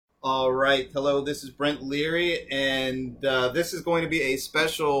All right. Hello, this is Brent Leary, and this is going to be a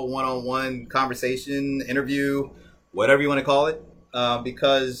special one-on-one conversation, interview, whatever you want to call it,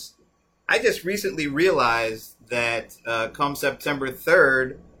 because I just recently realized that come September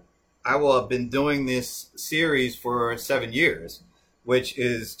 3rd, I will have been doing this series for 7 years, which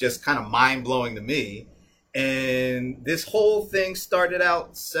is just kind of mind-blowing to me. And this whole thing started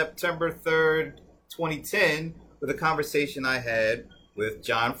out September 3rd, 2010, with a conversation I had with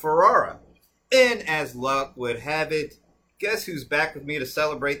John Ferrara. And as luck would have it, guess who's back with me to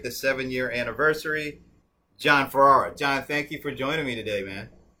celebrate the 7-year anniversary? John Ferrara. John, thank you for joining me today, man.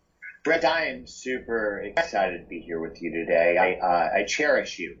 Brett, I am super excited to be here with you today. I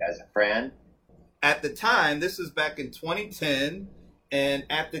cherish you as a friend. At the time, this was back in 2010, and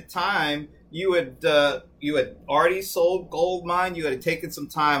at the time, you had already sold Goldmine. You had taken some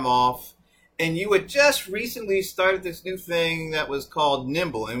time off. And you had just recently started this new thing that was called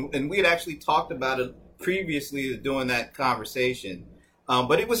Nimble. And we had actually talked about it previously during that conversation.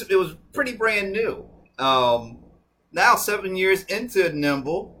 But it was pretty brand new. Now, 7 years into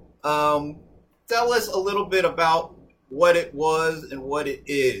Nimble, tell us a little bit about what it was and what it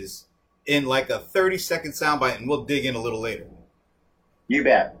is in like a 30-second soundbite, and we'll dig in a little later. You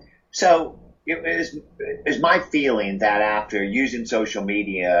bet. So it was my feeling that after using social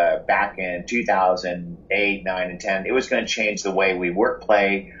media back in 2008, 9, and 10, it was going to change the way we work,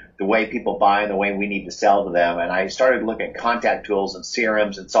 play, the way people buy, and the way we need to sell to them. And I started looking at contact tools and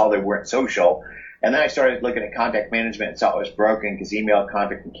CRMs and saw they weren't social. And then I started looking at contact management and saw it was broken because email,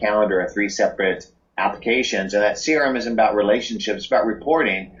 contact, and calendar are 3 separate applications. And that CRM isn't about relationships, it's about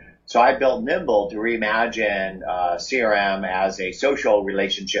reporting. So I built Nimble to reimagine CRM as a social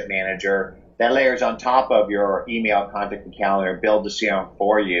relationship manager that layers on top of your email, contact, and calendar, build the CRM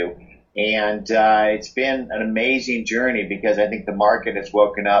for you. And it's been an amazing journey because I think the market has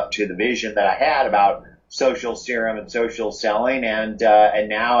woken up to the vision that I had about social CRM and social selling. And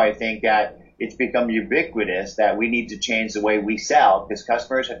now I think that it's become ubiquitous that we need to change the way we sell because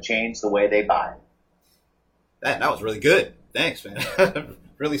customers have changed the way they buy. That was really good. Thanks, man.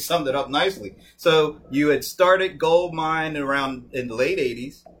 Really summed it up nicely. So you had started Goldmine in the late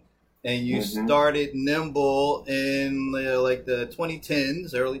 80s. And you started Nimble in like the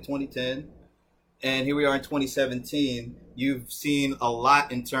 2010s, early 2010. And here we are in 2017. You've seen a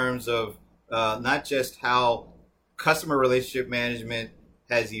lot in terms of not just how customer relationship management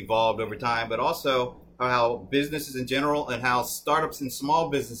has evolved over time, but also how businesses in general and how startups and small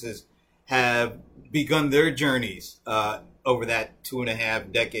businesses have begun their journeys over that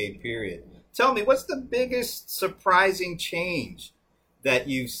 2.5-decade period. Tell me, what's the biggest surprising change that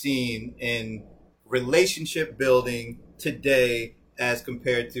you've seen in relationship building today as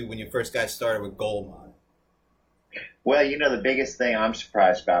compared to when you first got started with Goldmine? Well, the biggest thing I'm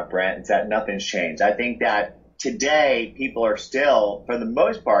surprised about, Brent, is that nothing's changed. I think that today people are still, for the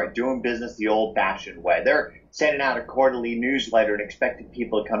most part, doing business the old-fashioned way. They're sending out a quarterly newsletter and expecting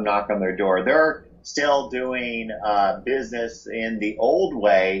people to come knock on their door. They're still doing business in the old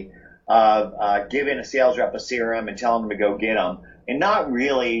way of giving a sales rep a CRM and telling them to go get them, and not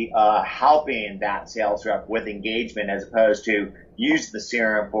really helping that sales rep with engagement as opposed to use the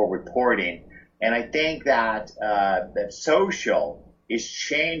CRM for reporting. And I think that that social is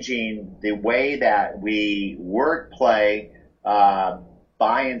changing the way that we work, play, buy,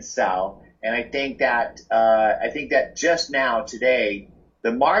 and sell. And I think that just now today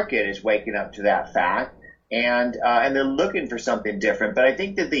the market is waking up to that fact. And they're looking for something different. But I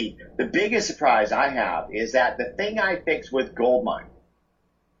think that the biggest surprise I have is that the thing I fixed with Goldmine,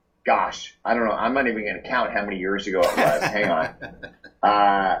 gosh, I don't know. I'm not even going to count how many years ago it was. Hang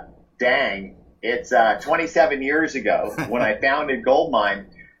on. Dang. It's 27 years ago when I founded Goldmine.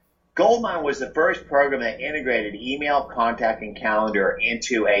 Goldmine was the first program that integrated email, contact, and calendar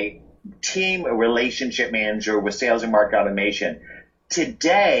into a team relationship manager with sales and market automation.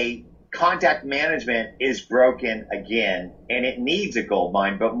 Today, contact management is broken again, and it needs a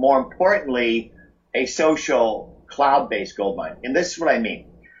Goldmine, but more importantly, a social cloud-based Goldmine. And this is what I mean.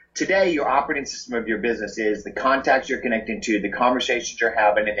 Today, your operating system of your business is the contacts you're connecting to, the conversations you're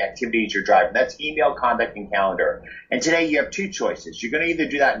having, and the activities you're driving. That's email, contact, and calendar. And today, you have 2 choices. You're going to either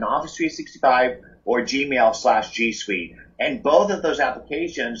do that in Office 365 or Gmail/G Suite. And both of those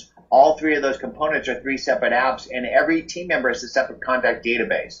applications, all 3 of those components are 3 separate apps, and every team member has a separate contact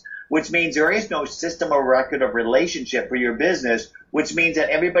database, which means there is no system or record of relationship for your business, which means that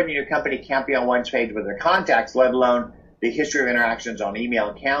everybody in your company can't be on one page with their contacts, let alone the history of interactions on email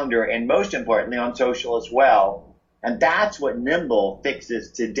and calendar, and most importantly on social as well. And that's what Nimble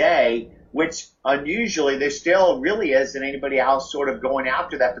fixes today which unusually there still really isn't anybody else sort of going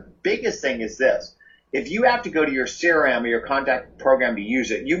after that. But the biggest thing is this. If you have to go to your CRM or your contact program to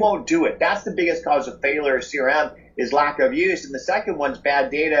use it, you won't do it. That's the biggest cause of failure of CRM is lack of use. And the second one's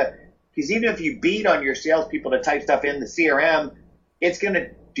bad data, because even if you beat on your salespeople to type stuff in the CRM, it's going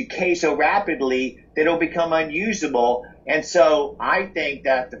to decay so rapidly that it'll become unusable. And so I think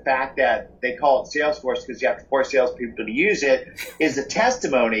that the fact that they call it Salesforce because you have to force salespeople to use it is a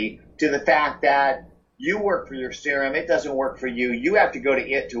testimony to the fact that you work for your CRM. It doesn't work for you. You have to go to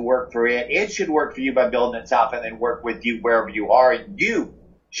it to work for it. It should work for you by building itself and then work with you wherever you are. And you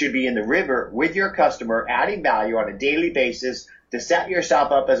should be in the river with your customer, adding value on a daily basis to set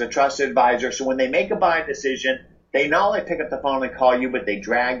yourself up as a trusted advisor. So when they make a buying decision, they not only pick up the phone and call you, but they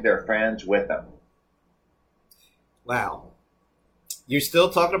drag their friends with them. Wow. You're still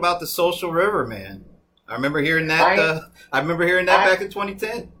talking about the social river, man. I remember hearing that. Back in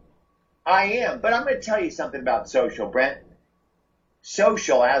 2010. I am, but I'm going to tell you something about social, Brent.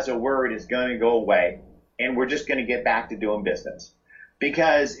 Social as a word is going to go away, and we're just going to get back to doing business.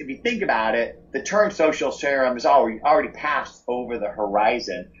 Because if you think about it, the term social CRM is already passed over the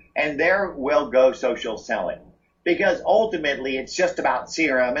horizon, and there will go social selling. Because ultimately, it's just about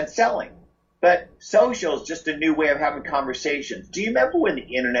CRM and selling. But social is just a new way of having conversations. Do you remember when the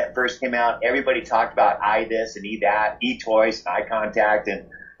internet first came out? Everybody talked about I this and E that, eToys and eye contact, and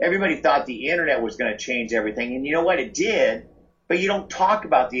everybody thought the internet was going to change everything. And you know what? It did. But you don't talk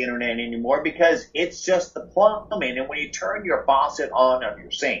about the internet anymore because it's just the plumbing. And when you turn your faucet on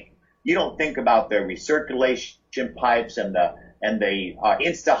your sink, you don't think about the recirculation pipes and the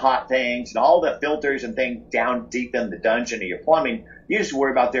Insta-Hot things and all the filters and things down deep in the dungeon of your plumbing. You just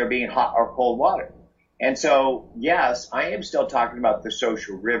worry about there being hot or cold water. And so, yes, I am still talking about the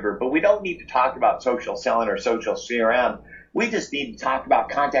social river, but we don't need to talk about social selling or social CRM. We just need to talk about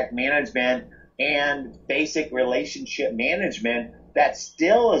contact management and basic relationship management that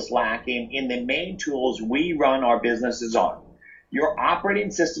still is lacking in the main tools we run our businesses on. Your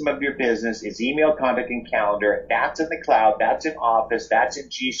operating system of your business is email, contact, and calendar. That's in the cloud. That's in Office. That's in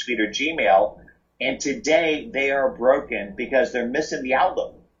G Suite or Gmail. And today they are broken because they're missing the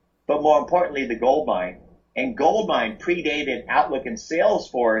Outlook. But more importantly, the Goldmine. And Goldmine predated Outlook and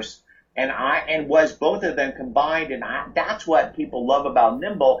Salesforce, and was both of them combined. And that's what people love about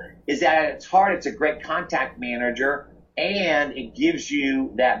Nimble is that at its heart, it's a great contact manager, and it gives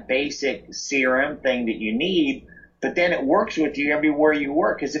you that basic CRM thing that you need. But then it works with you everywhere you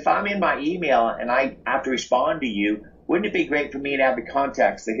work. Because if I'm in my email and I have to respond to you, wouldn't it be great for me to have the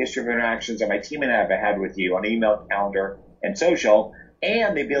context, the history of interactions that my team and I have had with you on email, calendar, and social,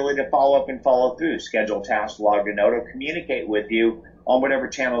 and the ability to follow up and follow through, schedule tasks, log a note, or communicate with you on whatever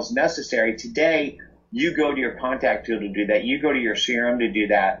channel is necessary. Today, you go to your contact tool to do that. You go to your CRM to do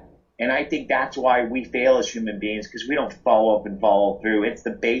that. And I think that's why we fail as human beings, because we don't follow up and follow through. It's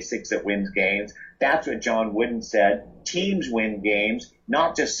the basics that wins games. That's what John Wooden said. Teams win games,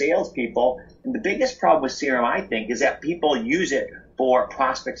 not just salespeople. And the biggest problem with CRM, I think, is that people use it for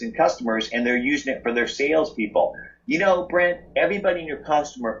prospects and customers, and they're using it for their salespeople. You know, Brent, everybody in your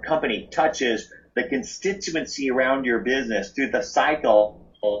company touches the constituency around your business through the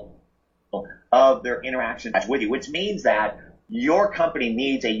cycle of their interactions with you, which means that your company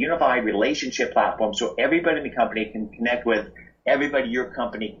needs a unified relationship platform so everybody in the company can connect with everybody your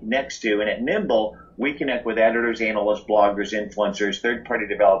company connects to. And at Nimble, we connect with editors, analysts, bloggers, influencers, third-party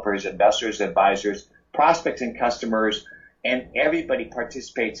developers, investors, advisors, prospects, and customers, and everybody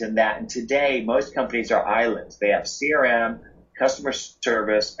participates in that. And today, most companies are islands. They have CRM, customer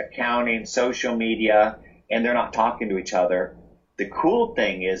service, accounting, social media, and they're not talking to each other. The cool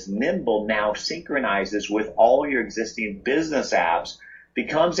thing is Nimble now synchronizes with all your existing business apps,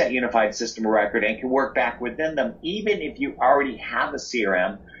 becomes that unified system of record, and can work back within them, even if you already have a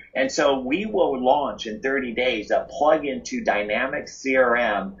CRM. And so we will launch in 30 days a plug-into Dynamics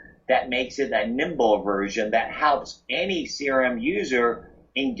CRM that makes it a Nimble version that helps any CRM user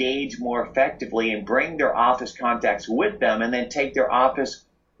engage more effectively and bring their Office contacts with them, and then take their Office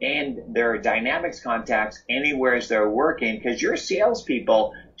and their Dynamics contacts anywhere as they're working, because your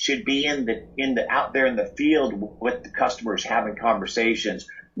salespeople should be out there in the field with the customers having conversations,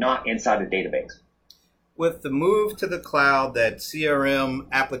 not inside a database. With the move to the cloud that CRM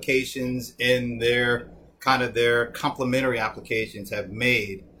applications and their complementary applications have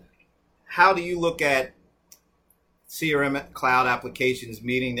made, how do you look at CRM cloud applications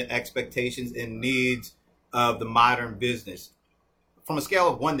meeting the expectations and needs of the modern business? From a scale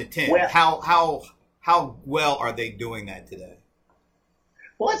of 1 to 10, how well are they doing that today?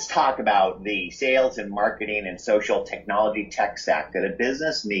 Well, let's talk about the sales and marketing and social technology tech stack that a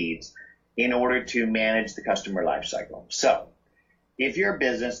business needs in order to manage the customer life cycle. So if you're a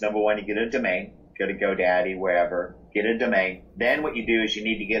business, number one, you get a domain, go to GoDaddy, wherever, get a domain. Then what you do is you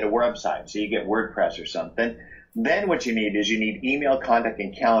need to get a website. So you get WordPress or something. Then what you need is you need email, contact,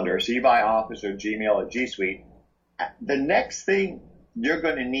 and calendar. So you buy Office or Gmail or G Suite. The next thing you're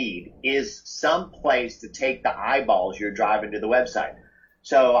going to need is some place to take the eyeballs you're driving to the website.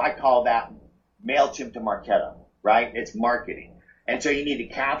 So I call that MailChimp to Marketo, right? It's marketing. And so you need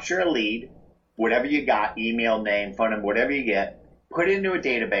to capture a lead, whatever you got, email, name, phone number, whatever you get, put it into a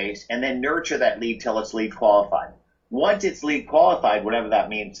database, and then nurture that lead till it's lead qualified. Once it's lead qualified, whatever that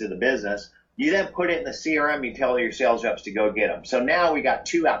means to the business, you then put it in the CRM, you tell your sales reps to go get them. So now we got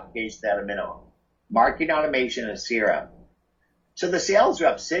two applications at a minimum, marketing automation and CRM. So the sales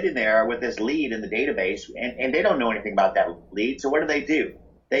rep's sitting there with this lead in the database, and they don't know anything about that lead. So what do?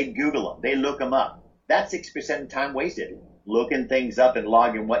 They Google them. They look them up. That's 6% of time wasted, looking things up and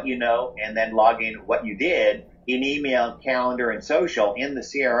logging what you know, and then logging what you did in email, calendar, and social in the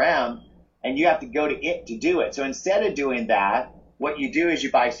CRM, and you have to go to it to do it. So instead of doing that, what you do is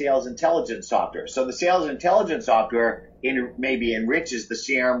you buy sales intelligence software. So the sales intelligence software maybe enriches the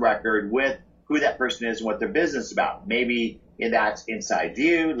CRM record with who that person is and what their business is about. Maybe that's Inside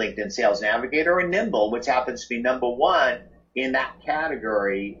View, LinkedIn Sales Navigator, or Nimble, which happens to be number one in that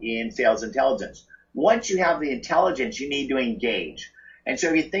category in sales intelligence. Once you have the intelligence, you need to engage. And so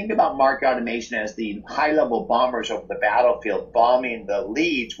if you think about market automation as the high-level bombers over the battlefield, bombing the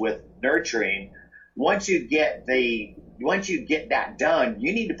leads with nurturing, once you get that done,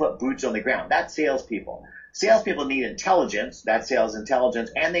 you need to put boots on the ground. That's salespeople. Salespeople need intelligence, that's sales intelligence,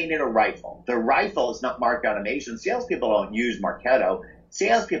 and they need a rifle. The rifle is not market automation. Salespeople don't use Marketo.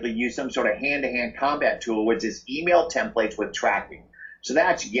 Salespeople use some sort of hand-to-hand combat tool, which is email templates with tracking. So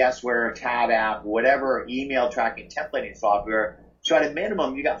that's Guessware, TabApp, whatever email tracking templating software. So at a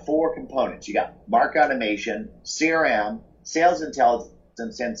minimum, you got four components. You got market automation, CRM, sales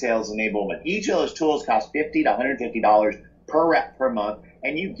intelligence, and sales enablement. Each of those tools costs $50 to $150 per rep per month,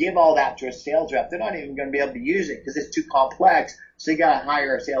 and you give all that to a sales rep. They're not even going to be able to use it because it's too complex. So you got to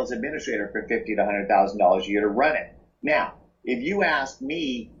hire a sales administrator for $50,000 to $100,000 a year to run it. Now, if you ask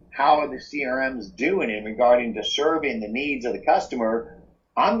me how are the CRMs doing in regarding to serving the needs of the customer,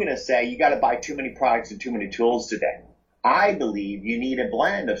 I'm going to say you got to buy too many products and too many tools today. I believe you need a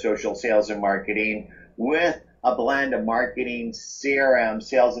blend of social sales and marketing with a blend of marketing, CRM,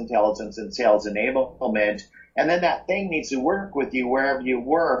 sales intelligence, and sales enablement. And then that thing needs to work with you wherever you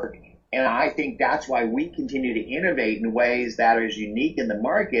work. And I think that's why we continue to innovate in ways that are unique in the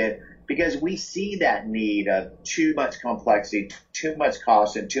market, because we see that need of too much complexity, too much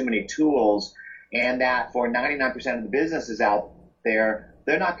cost, and too many tools. And that for 99% of the businesses out there,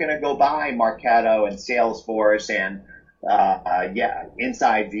 they're not going to go buy Marketo and Salesforce and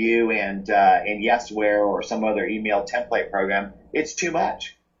Inside View and Yesware or some other email template program. It's too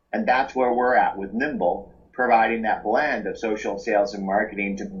much. And that's where we're at with Nimble, providing that blend of social sales and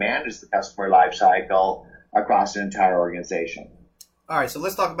marketing to manage the customer life cycle across an entire organization. All right, so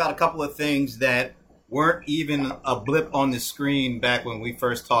let's talk about a couple of things that weren't even a blip on the screen back when we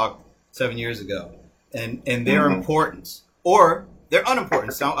first talked 7 years ago, and their importance or their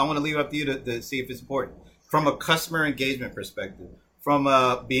unimportance. So I want to leave it up to you to see if it's important. From a customer engagement perspective, from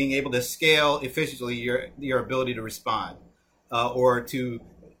being able to scale efficiently your ability to respond or to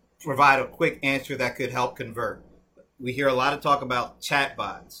provide a quick answer that could help convert. We hear a lot of talk about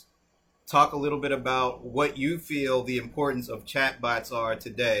chatbots. Talk a little bit about what you feel the importance of chatbots are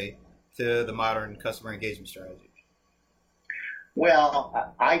today to the modern customer engagement strategy.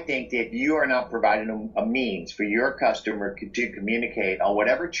 Well, I think that if you are not providing a means for your customer to communicate on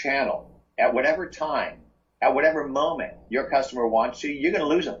whatever channel, at whatever time, at whatever moment your customer wants to, you're going to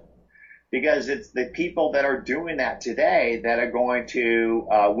lose them. Because it's the people that are doing that today that are going to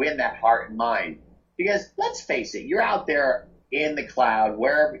win that heart and mind. Because let's face it, you're out there in the cloud,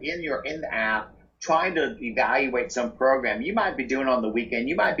 wherever in the app, trying to evaluate some program. You might be doing it on the weekend.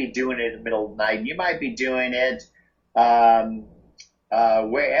 You might be doing it in the middle of the night. You might be doing it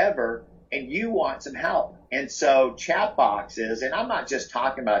wherever, and you want some help. And so chat boxes, and I'm not just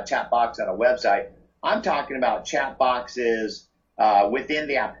talking about a chat box on a website. I'm talking about chat boxes within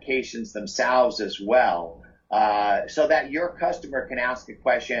the applications themselves as well, so that your customer can ask a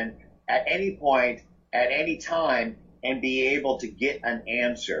question at any point, at any time, and be able to get an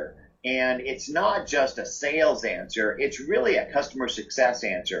answer. And it's not just a sales answer, it's really a customer success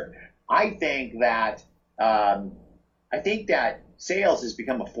answer. I think that sales has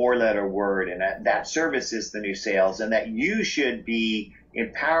become a four-letter word, and that service is the new sales, and that you should be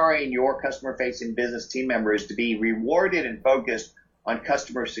empowering your customer-facing business team members to be rewarded and focused on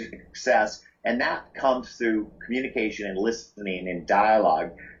customer success, and that comes through communication and listening and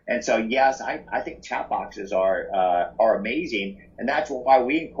dialogue. And so, yes, I think chat boxes are amazing, and that's why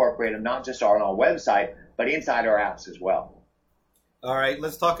we incorporate them not just on our website, but inside our apps as well. All right,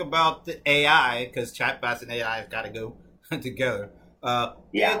 let's talk about the AI, because chatbots and AI have got to go together.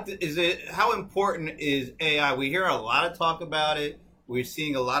 How important is AI? We hear a lot of talk about it. We're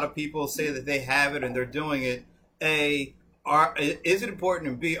seeing a lot of people say that they have it and they're doing it. Is it important?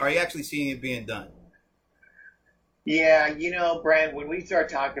 And B, are you actually seeing it being done? Yeah, Brent, when we start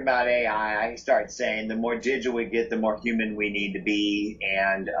talking about AI, I start saying the more digital we get, the more human we need to be,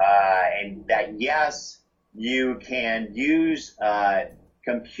 and that yes, you can use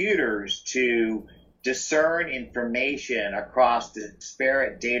computers to discern information across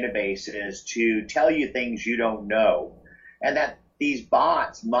disparate databases to tell you things you don't know, and that these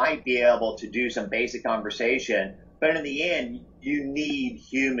bots might be able to do some basic conversation, but in the end, you need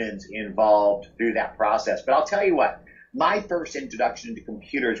humans involved through that process. But I'll tell you what, my first introduction to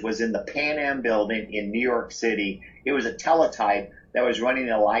computers was in the Pan Am building in New York City. It was a teletype that was running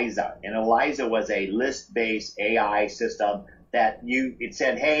ELIZA, and ELIZA was a list-based AI system that it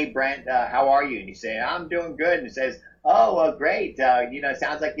said, "Hey, Brent, how are you?" And you say, "I'm doing good." And it says, "Oh, well, great.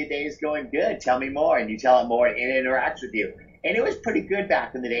 Sounds like your day is going good. Tell me more." And you tell it more, and it interacts with you. And it was pretty good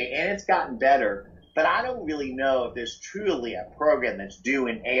back in the day, and it's gotten better. But I don't really know if there's truly a program that's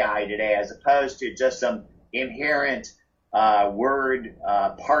doing AI today, as opposed to just some inherent word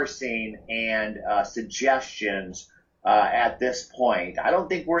parsing and suggestions at this point. I don't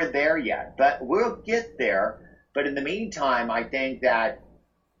think we're there yet, but we'll get there. But in the meantime, I think that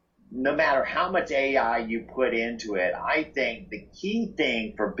no matter how much AI you put into it, I think the key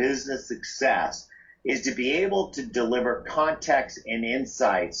thing for business success is to be able to deliver context and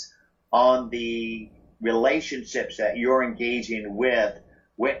insights on the relationships that you're engaging with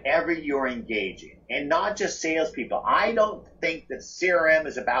wherever you're engaging, and not just salespeople. I don't think that CRM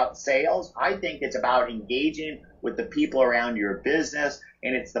is about sales. I think it's about engaging with the people around your business,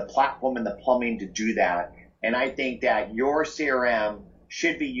 and it's the platform and the plumbing to do that. And I think that your CRM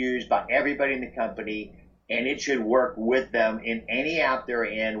should be used by everybody in the company, and it should work with them in any app they're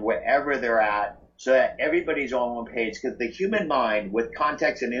in, wherever they're at, so that everybody's on one page, because the human mind with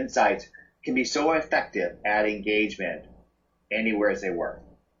context and insights can be so effective at engagement anywhere as they work.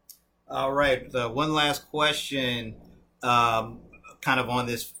 All right. One last question, kind of on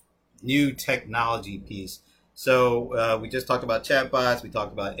this new technology piece. So we just talked about chatbots, we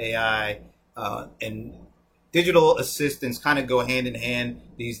talked about AI, and digital assistants kind of go hand in hand.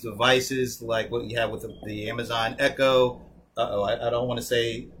 These devices, like what you have with the Amazon Echo. I don't want to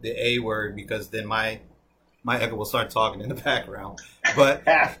say the A word, because then my Echo will start talking in the background. But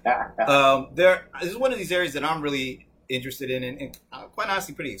this is one of these areas that I'm really interested in, and quite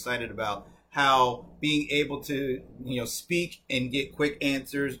honestly pretty excited about, how being able to speak and get quick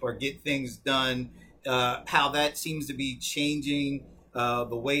answers or get things done, how that seems to be changing the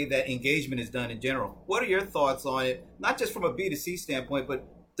way that engagement is done in general. What are your thoughts on it, not just from a B2C standpoint, but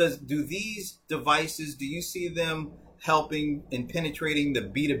do these devices, do you see them helping in penetrating the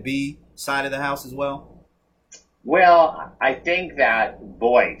B2B side of the house as well? Well, I think that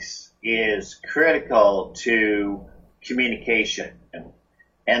voice is critical to communication,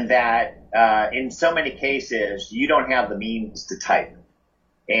 and that in so many cases you don't have the means to type.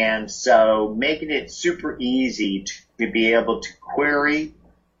 And so making it super easy to be able to query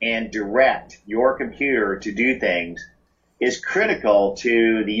and direct your computer to do things is critical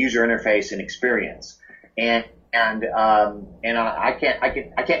to the user interface and experience. And I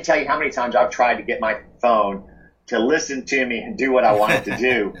can't tell you how many times I've tried to get my phone to listen to me and do what I want it to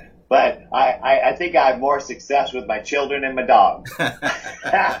do. But I think I have more success with my children and my dogs.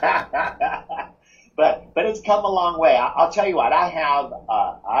 But it's come a long way. I'll tell you what, I have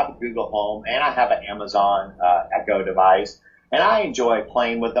a Google Home and I have an Amazon Echo device, and I enjoy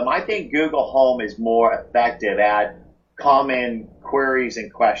playing with them. I think Google Home is more effective at common queries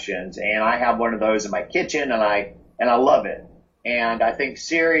and questions, and I have one of those in my kitchen, and I love it. And I think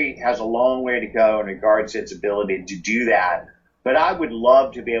Siri has a long way to go in regards to its ability to do that. But I would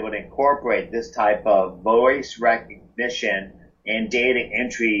love to be able to incorporate this type of voice recognition and data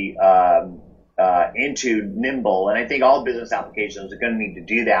entry into Nimble. And I think all business applications are going to need to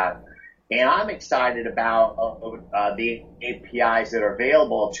do that. And I'm excited about the APIs that are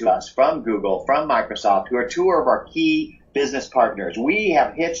available to us from Google, from Microsoft, who are two of our key business partners. We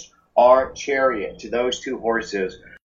have hitched our chariot to those two horses